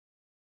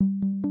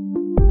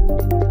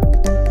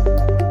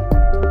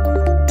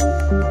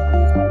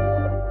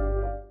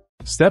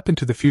Step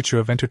into the future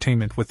of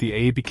entertainment with the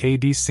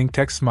ABKD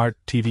Synctech Smart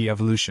TV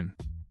Evolution.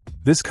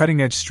 This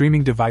cutting-edge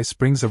streaming device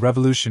brings a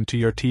revolution to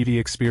your TV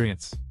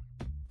experience.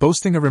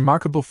 Boasting a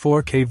remarkable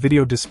 4K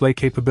video display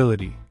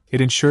capability,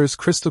 it ensures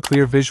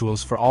crystal-clear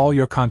visuals for all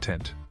your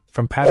content,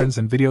 from patterns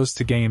and videos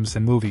to games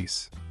and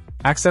movies.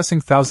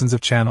 Accessing thousands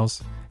of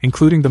channels,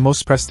 including the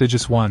most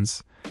prestigious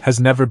ones, has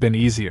never been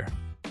easier.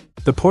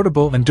 The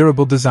portable and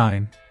durable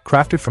design,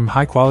 crafted from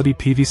high-quality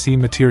PVC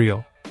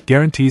material,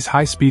 guarantees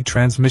high-speed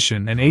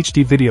transmission and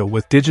HD video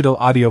with digital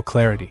audio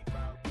clarity.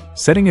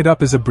 Setting it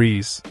up is a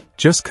breeze.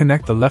 Just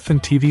connect the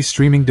Leffen TV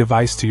streaming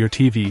device to your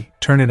TV,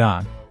 turn it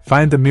on,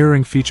 find the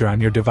mirroring feature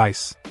on your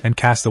device, and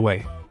cast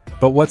away.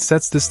 But what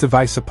sets this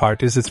device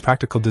apart is its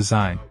practical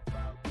design.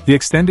 The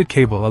extended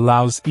cable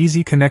allows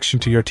easy connection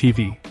to your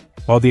TV,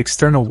 while the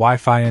external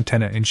Wi-Fi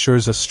antenna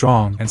ensures a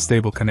strong and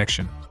stable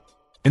connection.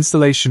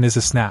 Installation is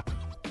a snap,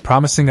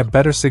 promising a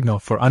better signal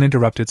for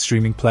uninterrupted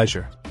streaming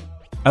pleasure.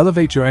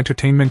 Elevate your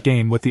entertainment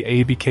game with the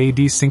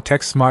ABKD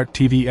Synctech Smart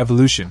TV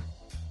Evolution.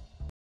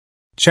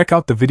 Check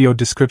out the video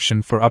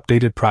description for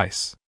updated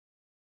price.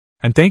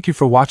 And thank you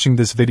for watching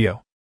this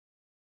video.